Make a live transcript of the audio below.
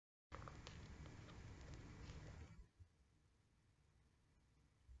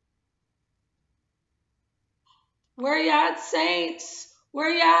Where you at, saints? Where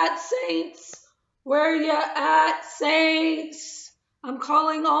you at, saints? Where you at, saints? I'm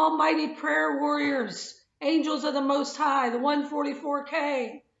calling almighty prayer warriors, angels of the Most High, the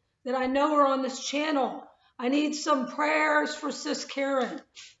 144K that I know are on this channel. I need some prayers for Sis Karen.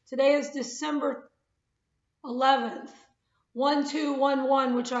 Today is December 11th,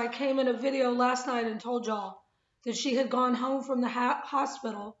 1211, which I came in a video last night and told y'all that she had gone home from the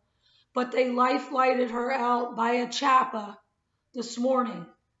hospital, but they life lighted her out by a chappa this morning.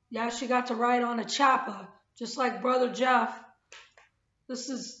 Yeah, she got to ride on a chappa, just like Brother Jeff. This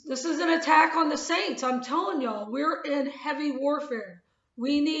is an attack on the saints. I'm telling y'all, we're in heavy warfare.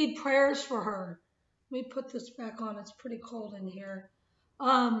 We need prayers for her. Let me put this back on. It's pretty cold in here.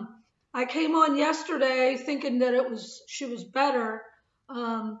 Um, I came on yesterday thinking that she was better,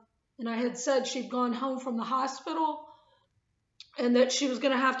 and I had said she'd gone home from the hospital and that she was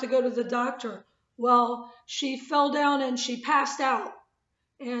going to have to go to the doctor. Well, she fell down and she passed out,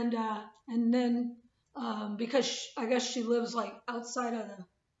 and then because I guess she lives like outside of the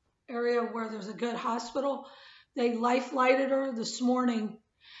area where there's a good hospital, they life lighted her this morning,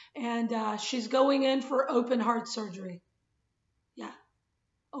 and she's going in for open heart surgery. Yeah,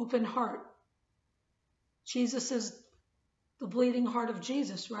 open heart. Jesus is the bleeding heart of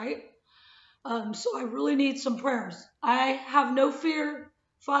Jesus, right? So I really need some prayers. I have no fear.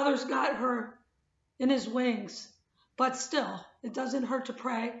 Father's got her in his wings, but still, it doesn't hurt to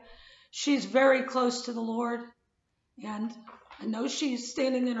pray. She's very close to the Lord, and I know she's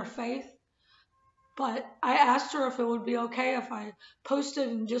standing in her faith, but I asked her if it would be okay if I posted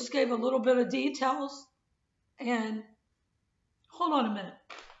and just gave a little bit of details. And hold on a minute.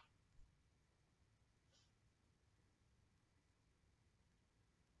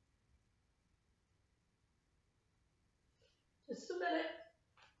 Just a minute.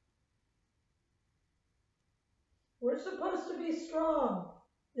 We're supposed to be strong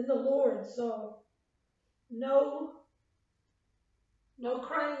in the Lord, so no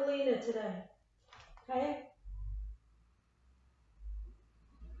crying Lena today. Okay?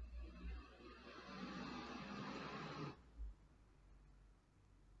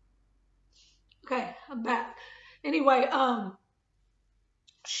 Okay, I'm back. Anyway,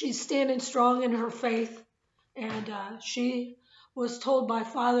 she's standing strong in her faith, and she was told by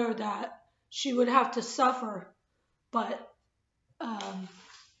Father that she would have to suffer, but um,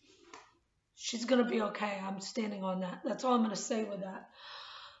 she's going to be okay. I'm standing on that. That's all I'm going to say with that.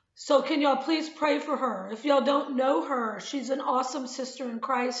 So can y'all please pray for her? If y'all don't know her, she's an awesome sister in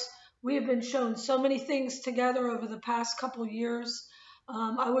Christ. We have been shown so many things together over the past couple years.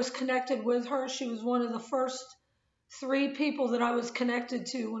 I was connected with her. She was one of the first 3 people that I was connected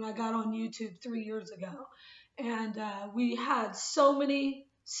to when I got on YouTube 3 years ago. And we had so many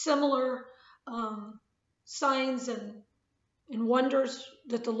similar signs and wonders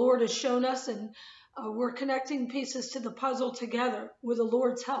that the Lord has shown us. And we're connecting pieces to the puzzle together with the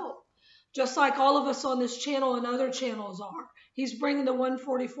Lord's help, just like all of us on this channel and other channels are. He's bringing the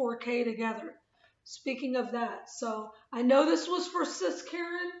 144K together. Speaking of that, so I know this was for Sis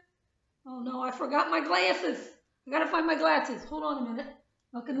Karen. Oh no, I forgot my glasses. I gotta find my glasses. Hold on a minute.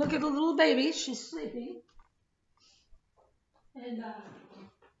 I can look at the little baby. She's sleeping. And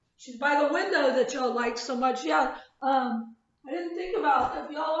she's by the window that y'all like so much. Yeah, I didn't think about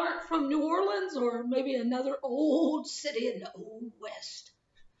if y'all aren't from New Orleans or maybe another old city in the old West.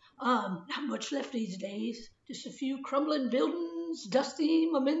 Not much left these days. Just a few crumbling buildings, dusty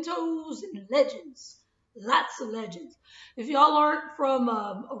mementos, and legends. Lots of legends. If y'all aren't from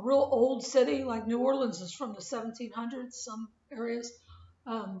a real old city, like New Orleans is from the 1700s, some areas,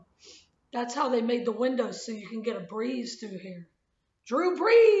 um, that's how they made the windows so you can get a breeze through here. Drew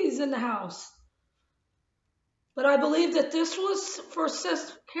Breeze in the house. But I believe that this was for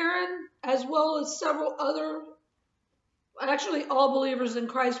Sis Karen, as well as several other, actually all believers in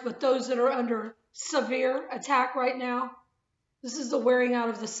Christ, but those that are under severe attack right now. This is the wearing out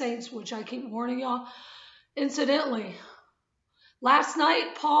of the saints, which I keep warning y'all. Incidentally, last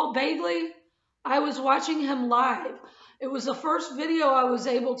night, Paul Bagley, I was watching him live. It was the first video I was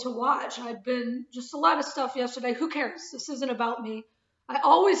able to watch. I'd been just a lot of stuff yesterday. Who cares? This isn't about me. I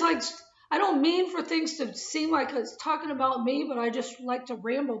don't mean for things to seem like it's talking about me, but I just like to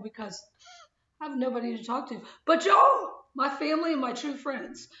ramble because I have nobody to talk to. But y'all, my family and my true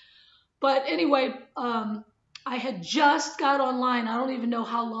friends. But anyway, I had just got online. I don't even know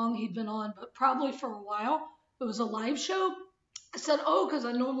how long he'd been on, but probably for a while. It was a live show. I said, oh, because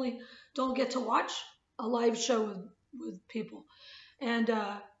I normally don't get to watch a live show with people. And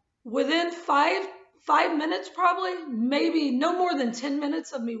within five minutes, probably, maybe no more than 10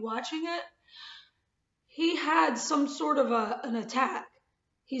 minutes of me watching it, he had some sort of an attack.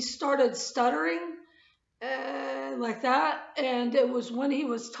 He started stuttering like that, and it was when he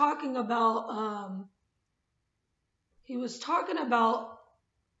was talking about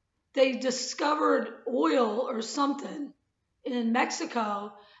they discovered oil or something in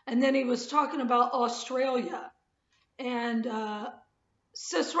Mexico, and then he was talking about Australia. And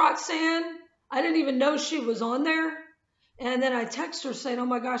Sis Roxanne, I didn't even know she was on there. And then I text her saying, "Oh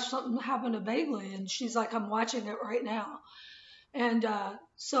my gosh, something happened to Bagley," and she's like, "I'm watching it right now." And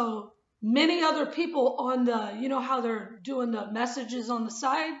so many other people on the, you know how they're doing the messages on the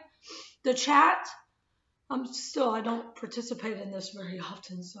side, the chat. I don't participate in this very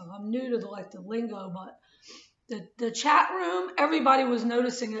often, so I'm new to the lingo, but the chat room, everybody was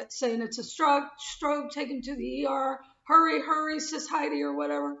noticing it, saying it's a stroke, take him to the ER, hurry, Sis Heidi or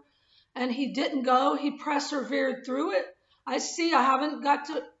whatever. And he didn't go. He persevered through it. I haven't got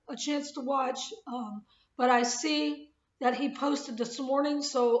a chance to watch, but I see that he posted this morning,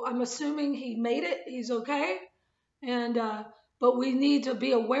 so I'm assuming he made it. He's okay. And but we need to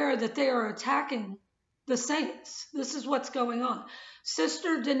be aware that they are attacking the saints. This is what's going on.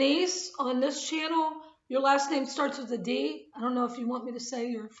 Sister Denise on this channel, your last name starts with a D. I don't know if you want me to say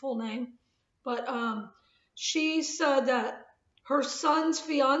your full name, but she said that her son's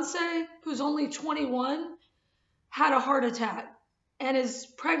fiance, who's only 21, had a heart attack and is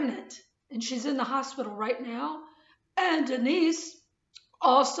pregnant, and she's in the hospital right now. And Denise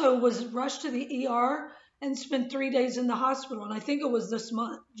also was rushed to the ER and spent 3 days in the hospital, and I think it was this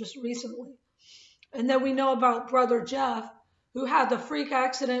month, just recently. And then we know about Brother Jeff, who had the freak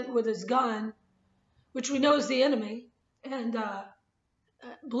accident with his gun, which we know is the enemy, and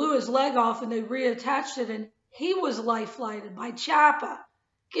blew his leg off, and they reattached it, and he was life-flighted by Chopper.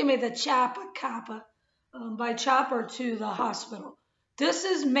 Give me the Chopper, Kappa. By Chopper to the hospital. This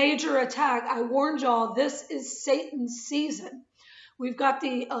is major attack. I warned y'all, this is Satan's season. We've got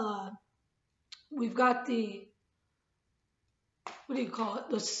the what do you call it?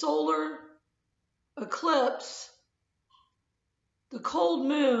 The solar eclipse, the cold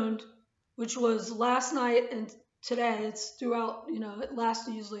moon, which was last night and today. It's throughout, it lasts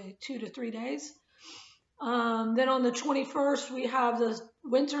usually 2 to 3 days. Then on the 21st, we have the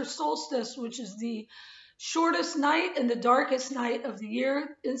winter solstice, which is the shortest night and the darkest night of the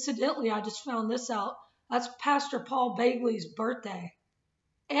year. Incidentally, I just found this out. That's Pastor Paul Bagley's birthday.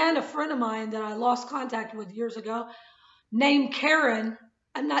 And a friend of mine that I lost contact with years ago named Karen,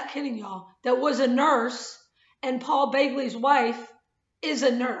 I'm not kidding y'all, that was a nurse, and Paul Bagley's wife is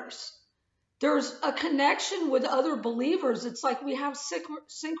a nurse. There's a connection with other believers. It's like we have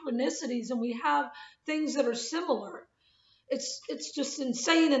synchronicities and we have things that are similar. It's just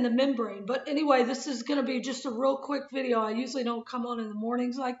insane in the membrane. But anyway, this is going to be just a real quick video. I usually don't come on in the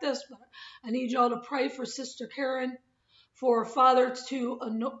mornings like this, but I need y'all to pray for Sister Karen, for Father to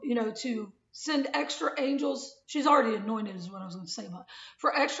send extra angels. She's already anointed is what I was going to say, but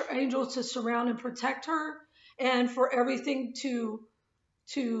for extra angels to surround and protect her, and for everything to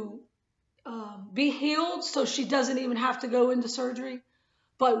be healed so she doesn't even have to go into surgery.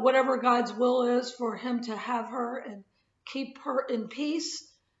 But whatever God's will is for him to have her and keep her in peace.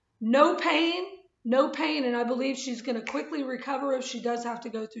 No pain, and I believe she's going to quickly recover if she does have to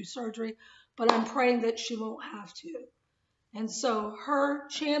go through surgery, but I'm praying that she won't have to. And so her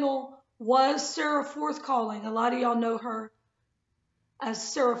channel was Sarah Forth Calling. A lot of y'all know her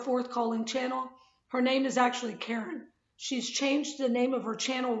as Sarah Forth Calling channel. Her name is actually Karen. She's changed the name of her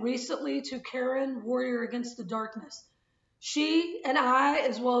channel recently to Karen Warrior Against the Darkness. She and I,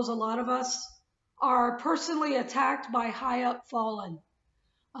 as well as a lot of us, are personally attacked by high up fallen.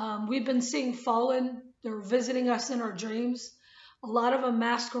 We've been seeing fallen. They're visiting us in our dreams. A lot of them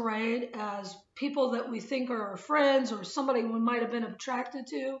masquerade as people that we think are our friends or somebody we might have been attracted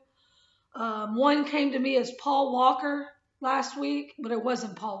to. One came to me as Paul Walker last week, but it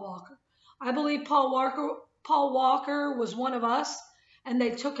wasn't Paul Walker. I believe Paul Walker was one of us, and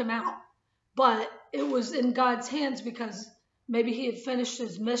they took him out. But it was in God's hands because maybe he had finished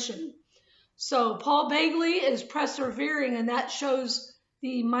his mission. So Paul Bagley is persevering, and that shows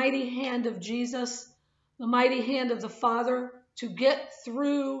the mighty hand of Jesus, the mighty hand of the Father to get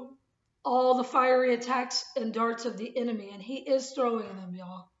through all the fiery attacks and darts of the enemy. And he is throwing them,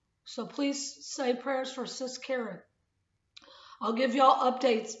 y'all. So please say prayers for Sis Karen. I'll give y'all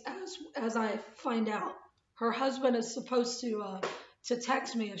updates as I find out. Her husband is supposed to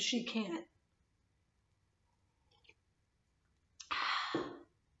text me if she can't.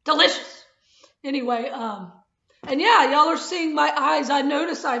 Delicious. Anyway, and yeah, y'all are seeing my eyes. I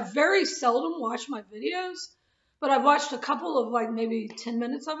notice I very seldom watch my videos, but I've watched a couple of like maybe 10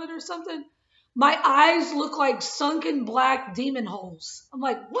 minutes of it or something. My eyes look like sunken black demon holes. I'm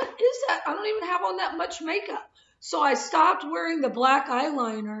like, what is that? I don't even have on that much makeup. So I stopped wearing the black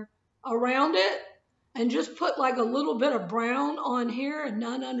eyeliner around it and just put like a little bit of brown on here and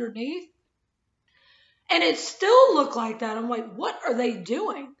none underneath. And it still looked like that. I'm like, what are they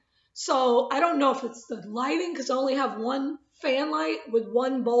doing? So I don't know if it's the lighting because I only have one fan light with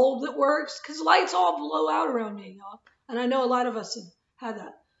one bulb that works because lights all blow out around me, y'all. And I know a lot of us have had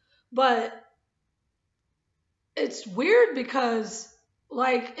that. But it's weird because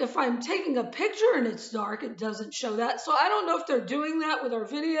like if I'm taking a picture and it's dark, it doesn't show that. So I don't know if they're doing that with our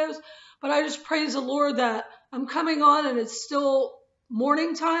videos, but I just praise the Lord that I'm coming on and it's still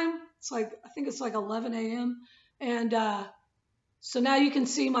morning time. It's like, I think it's like 11 a.m. And so now you can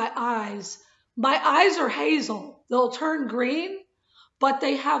see my eyes. My eyes are hazel. They'll turn green, but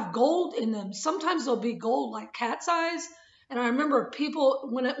they have gold in them. Sometimes they'll be gold like cat's eyes. And I remember people,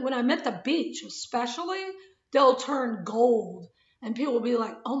 when I'm at the beach especially, they'll turn gold. And people will be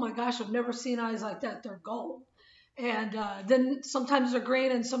like, oh my gosh, I've never seen eyes like that. They're gold. And then sometimes they're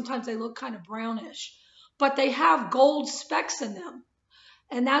green and sometimes they look kind of brownish. But they have gold specks in them.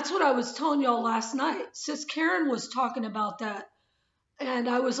 And that's what I was telling y'all last night. Sis Karen was talking about that. And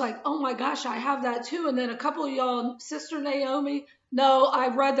I was like, oh my gosh, I have that too. And then a couple of y'all, Sister Naomi, no,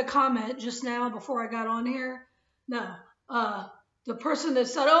 I read the comment just now before I got on here. No, the person that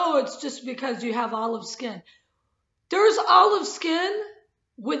said, oh, it's just because you have olive skin. There's olive skin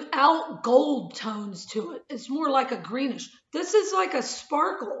without gold tones to it. It's more like a greenish. This is like a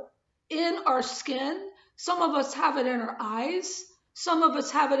sparkle in our skin. Some of us have it in our eyes. Some of us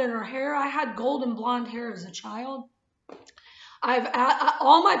have it in our hair. I had golden blonde hair as a child.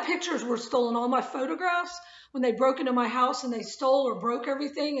 All my pictures were stolen, all my photographs, when they broke into my house and they stole or broke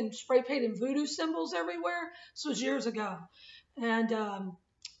everything and spray painted voodoo symbols everywhere. This was years ago. And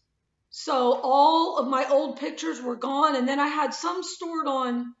so all of my old pictures were gone. And then I had some stored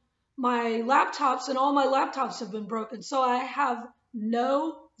on my laptops, and all my laptops have been broken. So I have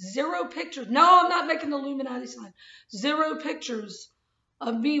zero pictures. No, I'm not making the Illuminati sign. Zero pictures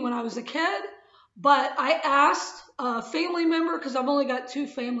of me when I was a kid. But I asked a family member, because I've only got 2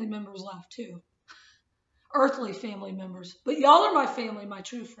 family members left too. Earthly family members. But y'all are my family, my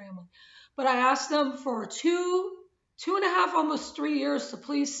true family. But I asked them for 2.5, almost 3 years to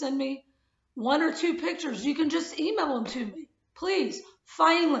please send me 1 or 2 pictures. You can just email them to me. Please.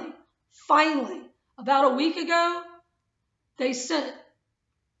 Finally, about a week ago, they sent,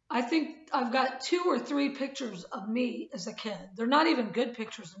 I think I've got 2 or 3 pictures of me as a kid. They're not even good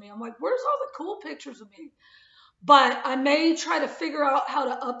pictures of me. I'm like, where's all the cool pictures of me? But I may try to figure out how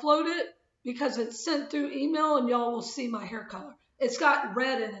to upload it because it's sent through email and y'all will see my hair color. It's got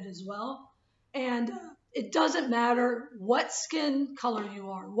red in it as well. And it doesn't matter what skin color you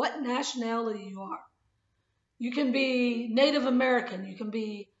are, what nationality you are. You can be Native American, you can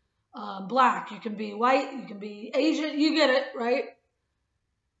be black, you can be white, you can be Asian, you get it, right?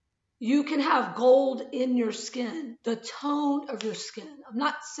 You can have gold in your skin, the tone of your skin. I'm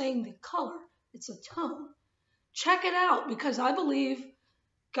not saying the color, it's a tone. Check it out because I believe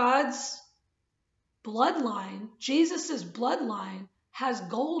God's bloodline, Jesus's bloodline, has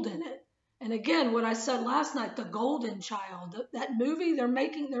gold in it. And again, what I said last night, the golden child, that movie, they're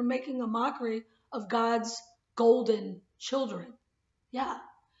making a mockery of God's golden children. Yeah.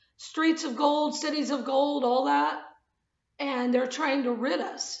 Streets of gold, cities of gold, all that. And they're trying to rid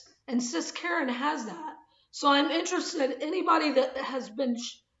us. And Sis Karen has that. So I'm interested, anybody that has been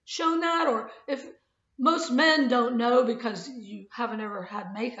shown that, or if most men don't know because you haven't ever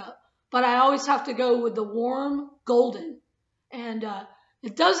had makeup, but I always have to go with the warm golden. And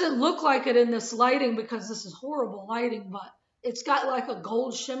it doesn't look like it in this lighting because this is horrible lighting, but it's got like a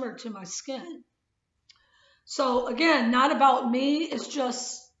gold shimmer to my skin. So again, not about me. It's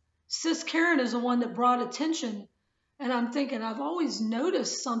just Sis Karen is the one that brought attention. And I'm thinking, I've always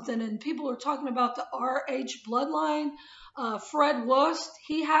noticed something, and people are talking about the RH bloodline. Fred Wust,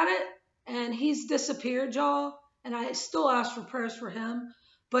 he had it, and he's disappeared, y'all. And I still ask for prayers for him.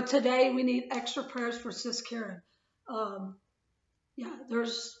 But today we need extra prayers for Sis Karen. Yeah,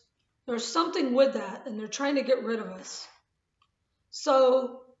 there's something with that, and they're trying to get rid of us.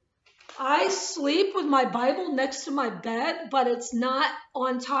 So I sleep with my Bible next to my bed, but it's not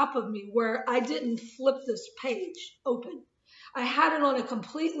on top of me where I didn't flip this page open. I had it on a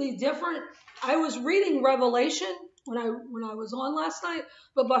completely different, I was reading Revelation when I was on last night,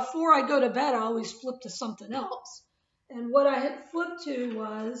 but before I go to bed, I always flip to something else. And what I had flipped to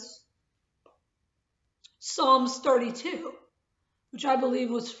was Psalms 32, which I believe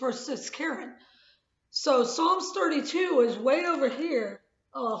was for Sis Karen. So Psalms 32 is way over here.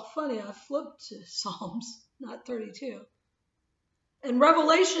 Oh, funny, I flipped to Psalms, not 32. And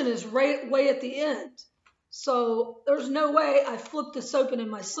Revelation is right way at the end. So there's no way I flipped this open in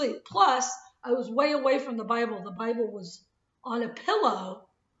my sleep. Plus, I was way away from the Bible. The Bible was on a pillow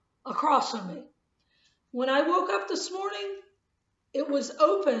across from me. When I woke up this morning, it was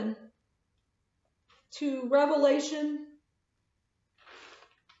open to Revelation.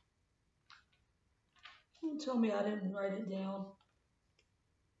 Don't tell me I didn't write it down.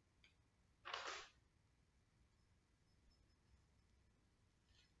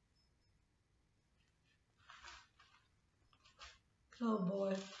 Oh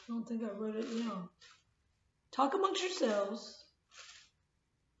boy, I don't think I wrote it down. Talk amongst yourselves.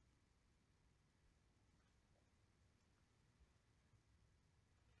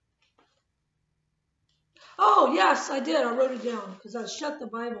 Oh, yes, I did. I wrote it down because I shut the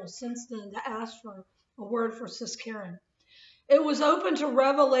Bible since then to ask for a word for Sis Karen. It was open to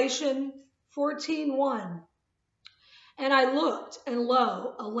Revelation 14:1. And I looked, and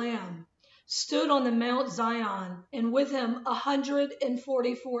lo, a lamb stood on the Mount Zion, and with him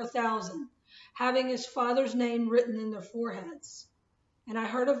 144,000, having his Father's name written in their foreheads. And I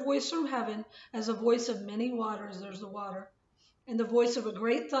heard a voice from heaven, as a voice of many waters, there's the water, and the voice of a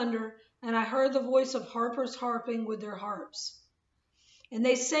great thunder, and I heard the voice of harpers harping with their harps. And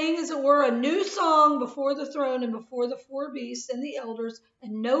they sang, as it were, a new song before the throne and before the four beasts and the elders,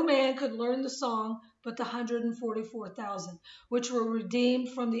 and no man could learn the song but the 144,000, which were redeemed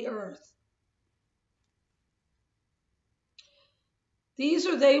from the earth. These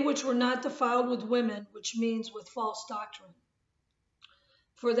are they which were not defiled with women, which means with false doctrine.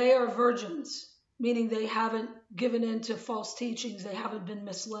 For they are virgins, meaning they haven't given in to false teachings, they haven't been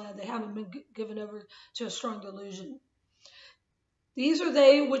misled, they haven't been given over to a strong delusion. These are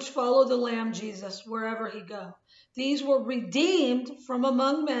they which follow the Lamb Jesus wherever he go. These were redeemed from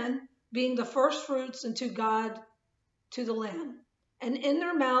among men, being the first fruits unto God, to the Lamb. And in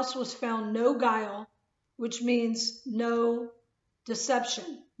their mouths was found no guile, which means no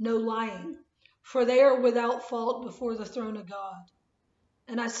deception, no lying. For they are without fault before the throne of God.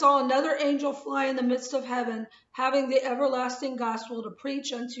 And I saw another angel fly in the midst of heaven, having the everlasting gospel to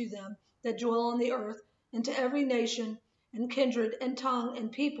preach unto them that dwell on the earth, and to every nation, and kindred, and tongue,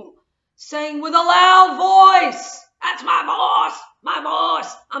 and people, saying with a loud voice, that's my voice,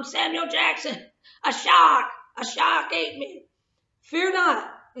 I'm Samuel Jackson, a shark ate me. Fear not,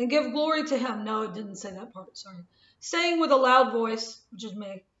 and give glory to him. No, it didn't say that part, sorry. Saying with a loud voice, which is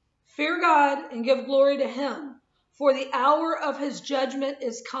me, fear God, and give glory to him, for the hour of his judgment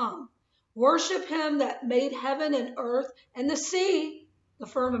is come. Worship him that made heaven and earth, and the sea, the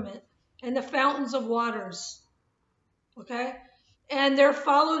firmament, and the fountains of waters. Okay? And there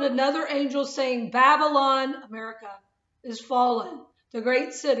followed another angel saying, Babylon, America, is fallen, the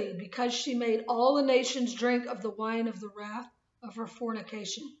great city, because she made all the nations drink of the wine of the wrath of her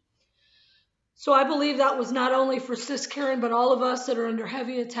fornication. So I believe that was not only for Sis Karen, but all of us that are under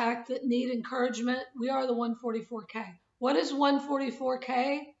heavy attack that need encouragement. We are the 144K. What is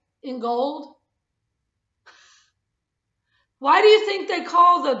 144K in gold? Why do you think they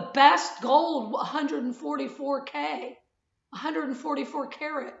call the best gold 144K? 144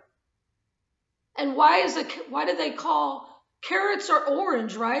 carat. And why do they call carats are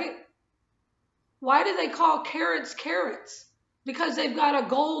orange, right? Why do they call carats carats? Because they've got a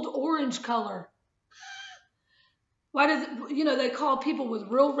gold orange color. Why do they call people with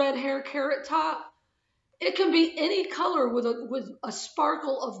real red hair carrot top? It can be any color with a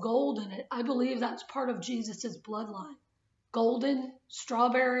sparkle of gold in it. I believe that's part of Jesus's bloodline. Golden,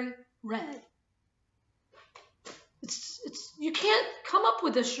 strawberry, red. You can't come up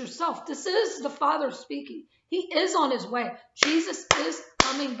with this yourself. This is the Father speaking. He is on his way. Jesus is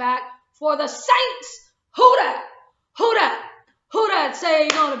coming back for the saints. Who that? Who that? Who that say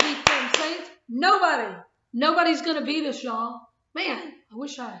ain't gonna beat them saints? Nobody. Nobody's gonna beat us, y'all. Man, I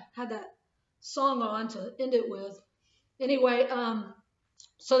wish I had that song on to end it with. Anyway,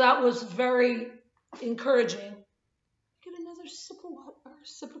 so that was very encouraging. Get another sip of water, or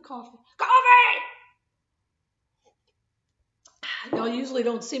sip of coffee. Coffee! Y'all usually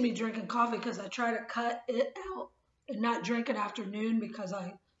don't see me drinking coffee because I try to cut it out and not drink it after noon because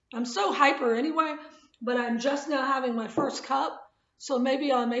I'm so hyper anyway, but I'm just now having my first cup, so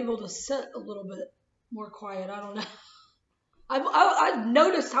maybe I'm able to sit a little bit more quiet. I don't know. I've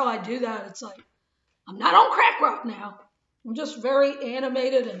noticed how I do that. It's like, I'm not on crack rock now. I'm just very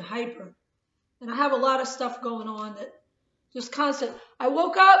animated and hyper. And I have a lot of stuff going on that just constant. I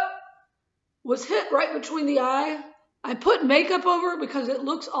woke up, was hit right between the eye. I put makeup over it because it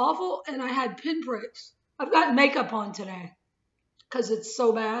looks awful, and I had pinpricks. I've got makeup on today. because it's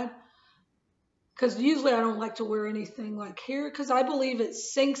so bad. Because usually I don't like to wear anything like here because I believe it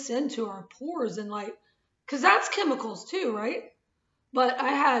sinks into our pores and like, because that's chemicals too, right? But I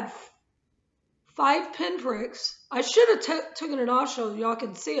had 5 pinpricks. I should have taken it off so y'all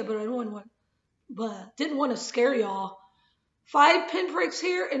can see it, but I didn't want to scare y'all. 5 pinpricks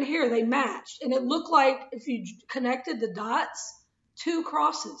here and here, they matched. And it looked like if you connected the dots, 2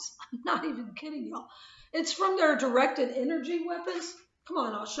 crosses. I'm not even kidding y'all. It's from their directed energy weapons. Come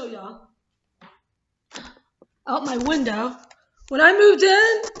on, I'll show y'all. Out my window. When I moved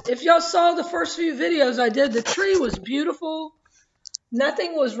in, if y'all saw the first few videos I did, the tree was beautiful.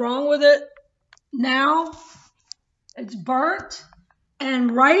 Nothing was wrong with it. Now, it's burnt.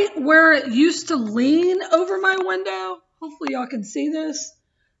 And right where it used to lean over my window, hopefully y'all can see this,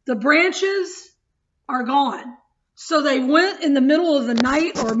 the branches are gone. So they went in the middle of the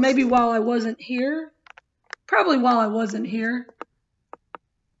night, or maybe while I wasn't here, probably while I wasn't here,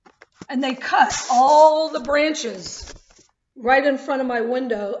 and they cut all the branches right in front of my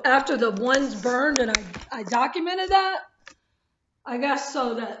window after the ones burned, and I documented that, I guess,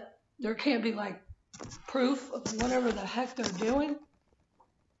 so that there can't be like proof of whatever the heck they're doing.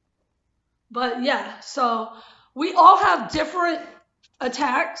 But yeah, so we all have different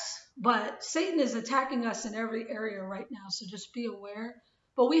attacks, but Satan is attacking us in every area right now, so just be aware.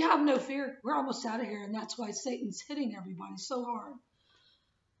 But we have no fear. We're almost out of here, and that's why Satan's hitting everybody so hard.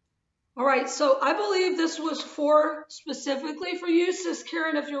 All right, so I believe this was specifically for you, Sis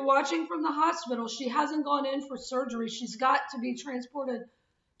Karen, if you're watching from the hospital. She hasn't gone in for surgery. She's got to be transported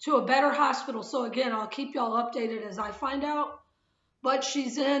to a better hospital. So again, I'll keep y'all updated as I find out. But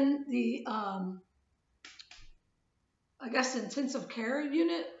she's in the, I guess, intensive care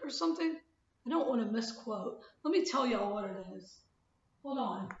unit or something. I don't want to misquote. Let me tell y'all what it is. Hold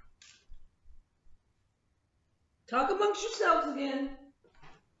on. Talk amongst yourselves again.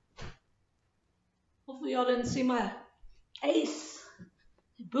 Hopefully y'all didn't see my ace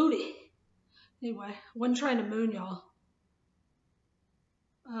booty. Anyway, I wasn't trying to moon y'all.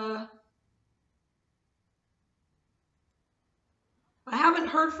 I haven't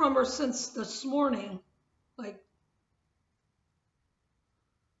heard from her since this morning, like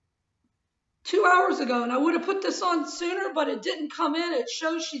 2 hours ago, and I would have put this on sooner, but it didn't come in. It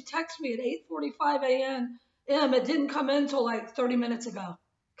shows she texted me at 8:45 a.m. It didn't come in until like 30 minutes ago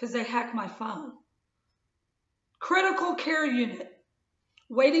because they hacked my phone. Critical care unit,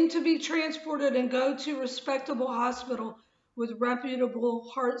 waiting to be transported and go to respectable hospital with reputable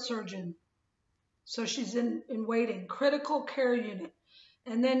heart surgeon. So she's in waiting. Critical care unit.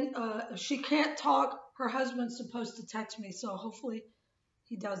 And then if she can't talk, her husband's supposed to text me. So hopefully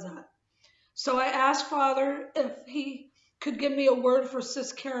he does that. So I asked Father if he could give me a word for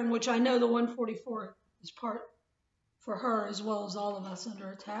Sis Karen, which I know the 144 is part for her as well as all of us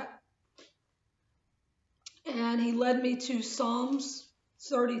under attack. And he led me to Psalms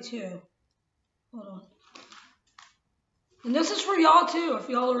 32. Hold on. And this is for y'all too, if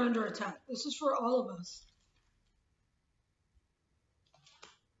y'all are under attack. This is for all of us.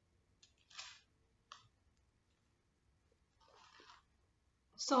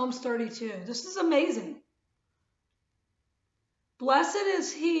 Psalms 32. This is amazing. Blessed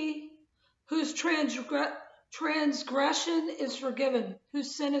is he whose transgression is forgiven,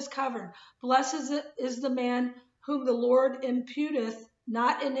 whose sin is covered. Blessed is the man whom the Lord imputeth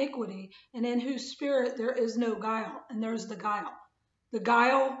not iniquity, and in whose spirit there is no guile. And there's the guile. The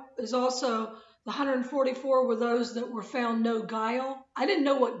guile is also the 144 were those that were found no guile. I didn't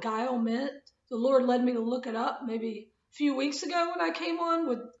know what guile meant. The Lord led me to look it up maybe a few weeks ago when I came on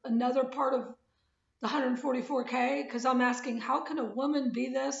with another part of the 144K, because I'm asking, how can a woman be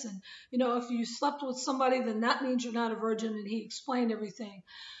this? And, you know, if you slept with somebody, then that means you're not a virgin. And he explained everything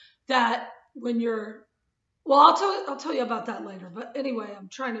that when you're, well, I'll tell you about that later. But anyway, I'm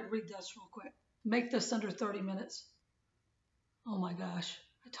trying to read this real quick. Make this under 30 minutes. Oh my gosh,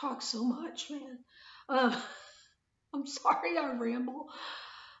 I talk so much, man. I'm sorry I ramble.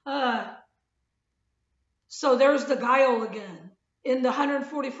 So there's the guile again. In the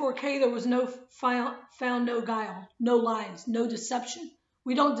 144K, there was found no guile, no lies, no deception.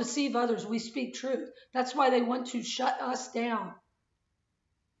 We don't deceive others. We speak truth. That's why they want to shut us down.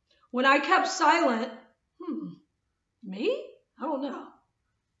 When I kept silent, me? I don't know.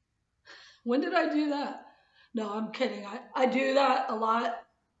 When did I do that? No, I'm kidding. I do that a lot.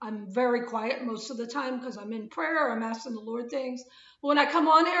 I'm very quiet most of the time because I'm in prayer. I'm asking the Lord things. But when I come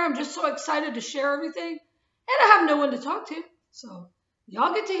on here, I'm just so excited to share everything. And I have no one to talk to. So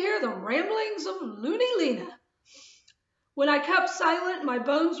y'all get to hear the ramblings of Looney Lena. When I kept silent, my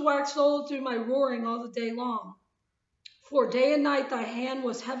bones waxed old through my roaring all the day long. For day and night thy hand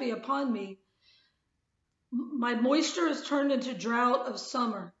was heavy upon me. My moisture is turned into drought of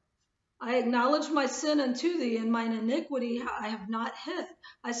summer. I acknowledge my sin unto thee, and mine iniquity I have not hid.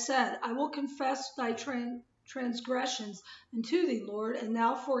 I said, I will confess thy transgressions unto thee, Lord, and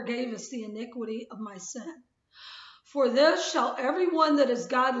thou forgavest the iniquity of my sin. For this shall every one that is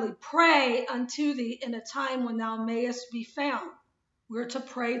godly pray unto thee in a time when thou mayest be found. We're to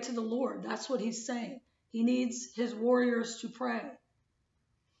pray to the Lord. That's what he's saying. He needs his warriors to pray.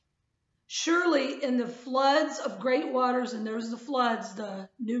 Surely in the floods of great waters, and there's the floods, the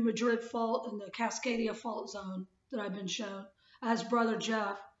New Madrid fault and the Cascadia fault zone that I've been shown, as Brother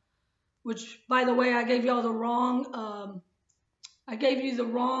Jeff, which, by the way, I gave you the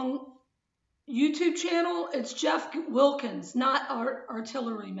wrong YouTube channel. It's Jeff Wilkins, not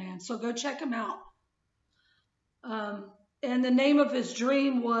Artillery Man. So go check him out. And the name of his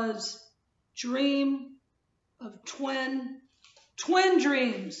dream was Dream of Twin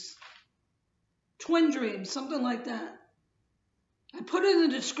Dreams. Twin Dreams, something like that. I put it in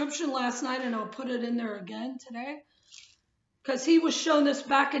the description last night, and I'll put it in there again today. Because he was shown this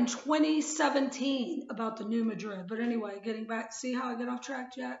back in 2017 about the New Madrid. But anyway, getting back, see how I get off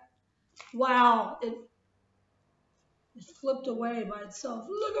track, Jack? Wow, it flipped away by itself.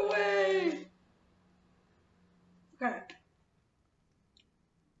 Look away! Okay.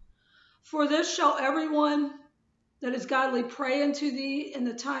 For this shall everyone that is godly pray unto thee in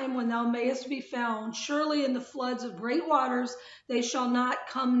the time when thou mayest be found. Surely in the floods of great waters they shall not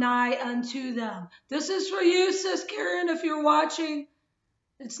come nigh unto them. This is for you, Sis Karen, if you're watching.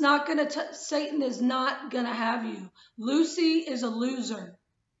 It's not going to, Satan is not going to have you. Lucy is a loser.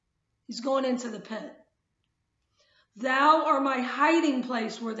 He's going into the pit. Thou art my hiding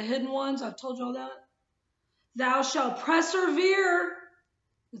place, where the hidden ones, I've told you all that. Thou shalt persevere.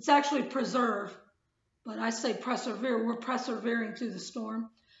 It's actually preserve. But I say persevere. We're persevering through the storm.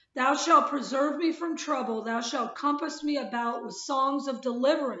 Thou shalt preserve me from trouble. Thou shalt compass me about with songs of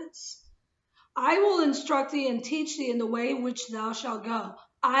deliverance. I will instruct thee and teach thee in the way which thou shalt go.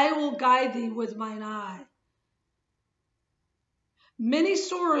 I will guide thee with mine eye. Many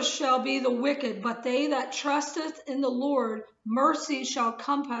sorrows shall be the wicked, but they that trusteth in the Lord, mercy shall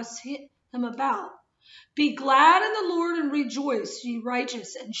compass him about. Be glad in the Lord and rejoice, ye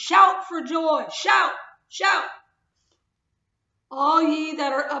righteous, and shout for joy. Shout, shout. All ye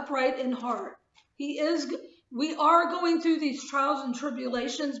that are upright in heart. We are going through these trials and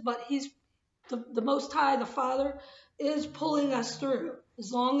tribulations, but he's the Most High, the Father, is pulling us through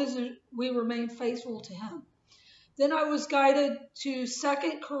as long as we remain faithful to him. Then I was guided to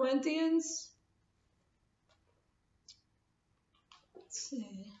 2 Corinthians. Let's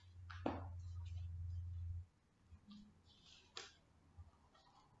see.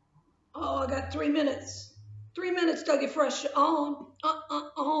 Oh, I got 3 minutes. 3 minutes, Dougie Fresh. On.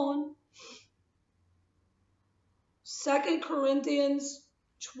 2 Corinthians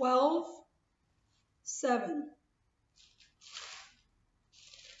 12:7.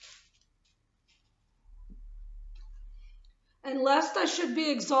 And lest I should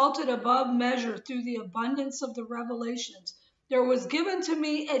be exalted above measure through the abundance of the revelations, there was given to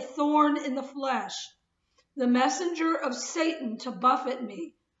me a thorn in the flesh, the messenger of Satan to buffet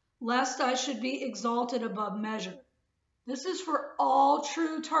me, lest I should be exalted above measure. This is for all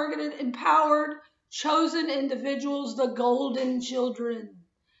true, targeted, empowered, chosen individuals, the golden children,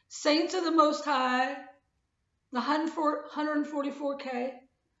 saints of the Most High, the 144K.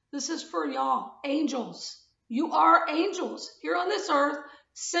 This is for y'all, angels. You are angels here on this earth,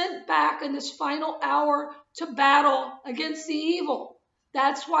 sent back in this final hour to battle against the evil.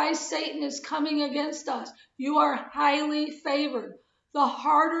 That's why Satan is coming against us. You are highly favored. The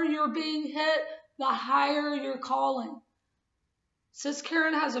harder you're being hit, the higher your calling. Sis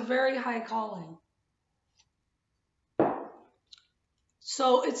Karen has a very high calling.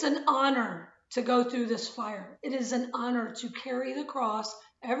 So it's an honor to go through this fire. It is an honor to carry the cross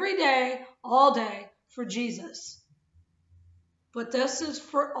every day, all day, for Jesus. But this is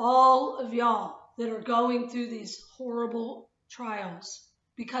for all of y'all that are going through these horrible trials,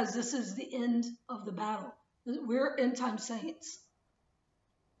 because this is the end of the battle. We're end-time saints.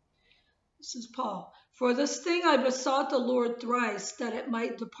 This is Paul. For this thing I besought the Lord thrice, that it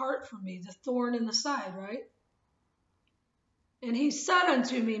might depart from me, the thorn in the side, right? And he said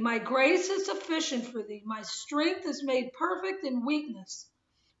unto me, my grace is sufficient for thee. My strength is made perfect in weakness.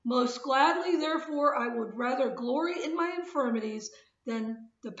 Most gladly, therefore, I would rather glory in my infirmities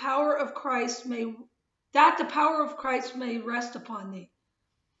than the power of Christ may rest upon thee.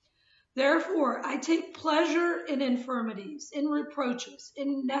 Therefore, I take pleasure in infirmities, in reproaches,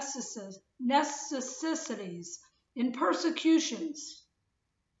 in necessities, in persecutions.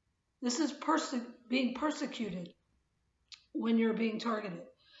 This is being persecuted when you're being targeted.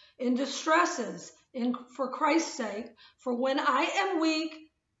 In distresses, for Christ's sake, for when I am weak,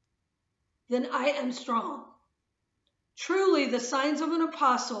 then I am strong. Truly, the signs of an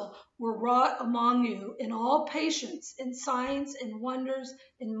apostle were wrought among you in all patience, in signs and wonders,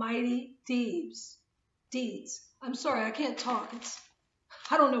 and mighty deeds. I'm sorry, I can't talk.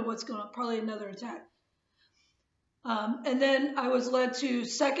 I don't know what's going on. Probably another attack. And then I was led to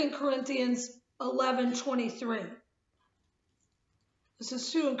 2 Corinthians 11:23. This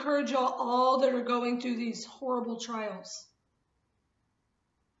is to encourage y'all all that are going through these horrible trials.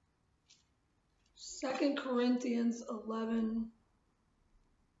 2 Corinthians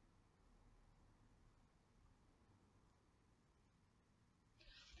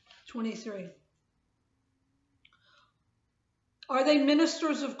 11:23. Are they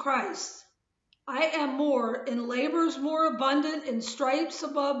ministers of Christ? I am more, in labors more abundant, in stripes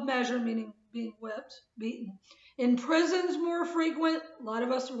above measure, meaning being whipped, beaten, in prisons more frequent. A lot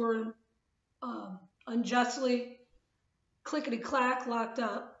of us were unjustly clickety-clack locked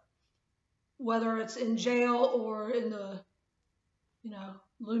up, whether it's in jail or in the,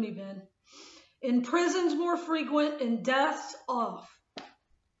 loony bin. In prisons more frequent, in deaths oft.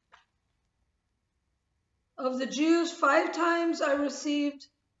 Of the Jews, 5 times I received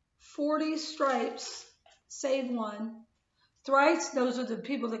 40 stripes, save one. Thrice, those are the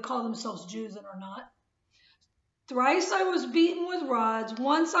people that call themselves Jews and are not. Thrice I was beaten with rods.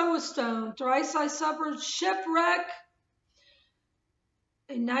 Once I was stoned. Thrice I suffered shipwreck.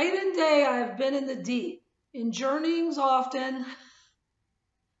 A night and day I have been in the deep, in journeyings often,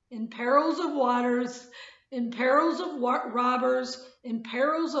 in perils of waters, in perils of robbers, in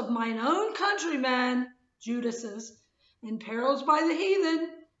perils of mine own countrymen, Judas's, in perils by the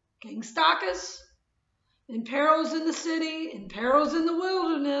heathen, King Stachys, in perils in the city, in perils in the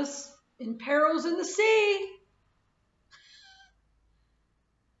wilderness, in perils in the sea,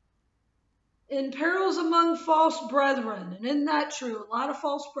 in perils among false brethren. And isn't that true? A lot of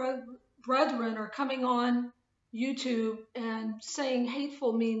false brethren are coming on YouTube and saying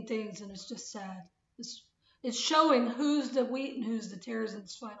hateful, mean things, and it's just sad. It's showing who's the wheat and who's the tares in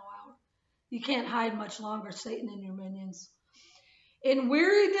this final hour. You can't hide much longer, Satan and your minions. In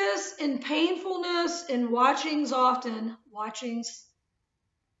weariness, in painfulness, in watchings often, the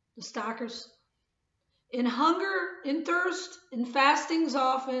stalkers, in hunger, in thirst, in fastings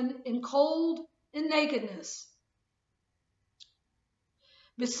often, in cold, in nakedness.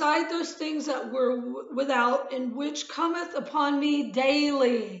 Beside those things that were without, in which cometh upon me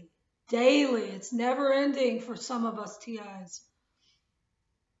daily. Daily. It's never ending for some of us TIs.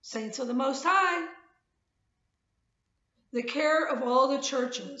 Saints of the Most High. The care of all the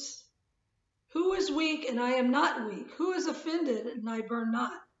churches. Who is weak and I am not weak? Who is offended and I burn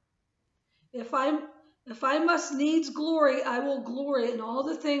not? If I must needs glory, I will glory in all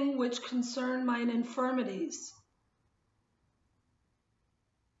the things which concern mine infirmities.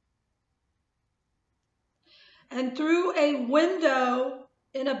 And through a window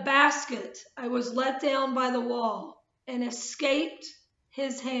in a basket, I was let down by the wall and escaped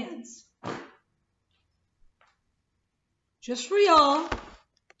his hands. Just for y'all,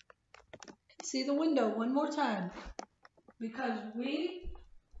 see the window one more time. Because maybe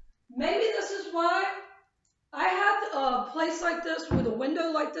this is why I had a place like this with a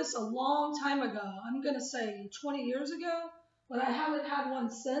window like this a long time ago. I'm going to say 20 years ago, but I haven't had one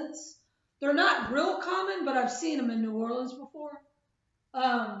since. They're not real common, but I've seen them in New Orleans before.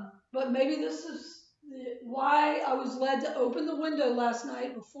 But maybe this is why I was led to open the window last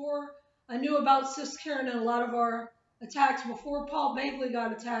night before I knew about Sis Karen and a lot of our attacks before Paul Bagley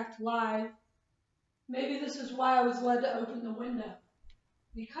got attacked live. Maybe this is why I was led to open the window.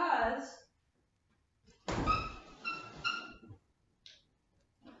 Because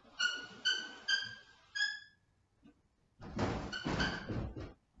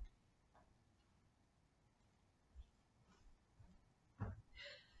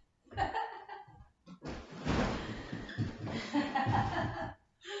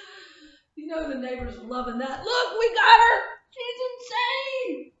the neighbors are loving that. Look, we got her. She's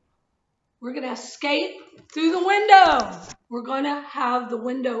insane. We're going to escape through the window. We're going to have the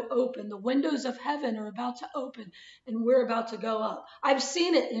window open. The windows of heaven are about to open, and we're about to go up. I've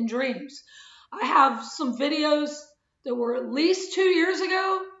seen it in dreams. I have some videos that were at least 2 years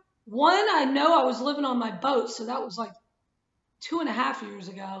ago. One, I know I was living on my boat, so that was like 2.5 years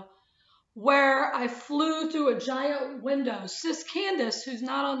ago, where I flew through a giant window. Sis Candace, who's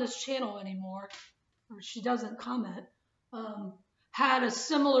not on this channel anymore, or she doesn't comment, had a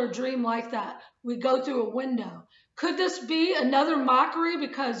similar dream like that. We go through a window. Could this be another mockery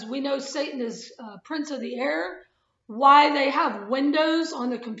because we know Satan is prince of the air? Why they have windows on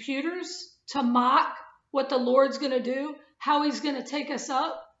the computers to mock what the Lord's going to do, how he's going to take us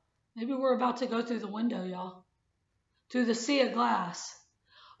up? Maybe we're about to go through the window, y'all, through the sea of glass.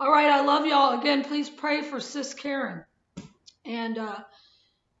 All right, I love y'all. Again, please pray for Sis Karen. And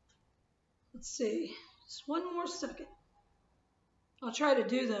let's see, just one more second. I'll try to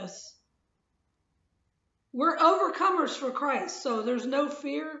do this. We're overcomers for Christ, so there's no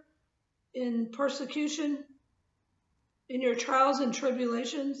fear in persecution, in your trials and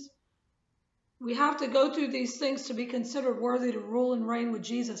tribulations. We have to go through these things to be considered worthy to rule and reign with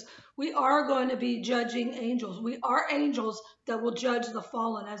Jesus. We are going to be judging angels. We are angels that will judge the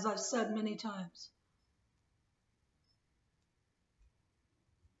fallen, as I've said many times.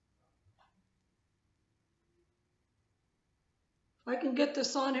 If I can get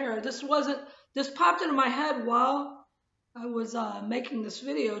this on here. This popped into my head while I was making this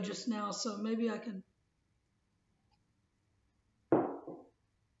video just now, so maybe I can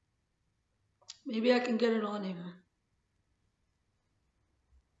get it on here.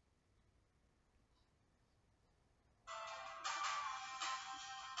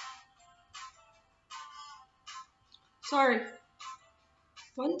 Sorry.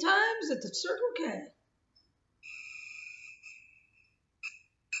 Fun times at the Circle K.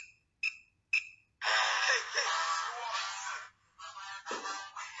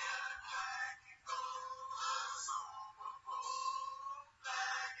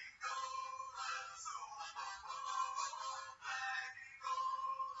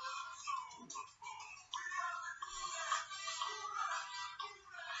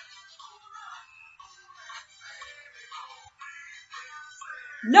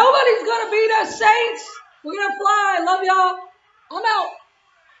 Nobody's going to beat us, Saints. We're going to fly. Love y'all. I'm out.